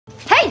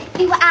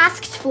You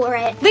asked for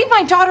it. Leave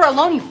my daughter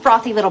alone, you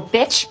frothy little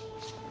bitch.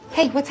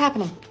 Hey, what's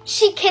happening?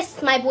 She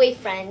kissed my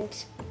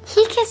boyfriend.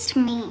 He kissed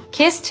me.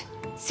 Kissed?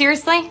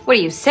 Seriously? What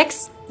are you,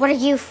 6? What are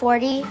you,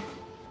 40?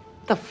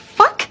 The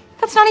fuck?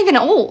 That's not even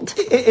old.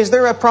 Is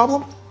there a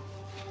problem?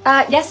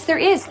 Yes, there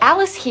is.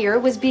 Alice here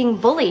was being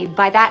bullied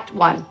by that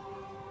one.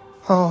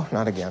 Oh,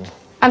 not again.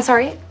 I'm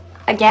sorry,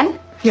 again?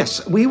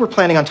 Yes, we were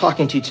planning on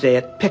talking to you today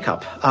at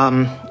pickup.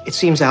 It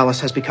seems Alice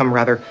has become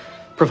rather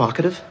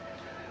provocative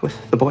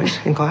with the boys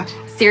in class.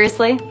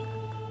 Seriously?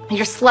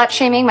 You're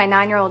slut-shaming my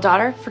 9-year-old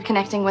daughter for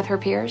connecting with her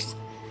peers?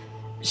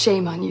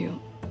 Shame on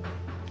you.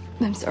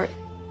 I'm sorry.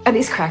 Are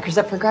these crackers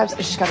up for grabs? I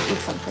just gotta eat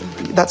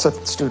something. That's a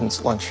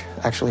student's lunch,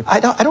 actually. I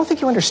don't think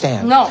you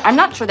understand. No, I'm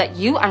not sure that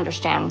you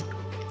understand.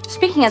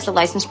 Speaking as a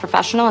licensed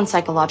professional in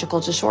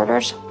psychological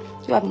disorders,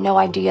 you have no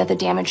idea the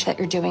damage that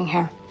you're doing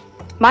here.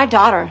 My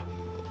daughter,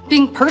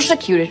 being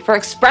persecuted for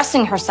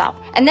expressing herself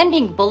and then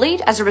being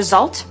bullied as a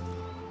result.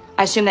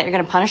 I assume that you're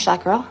gonna punish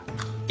that girl?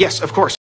 Yes, of course.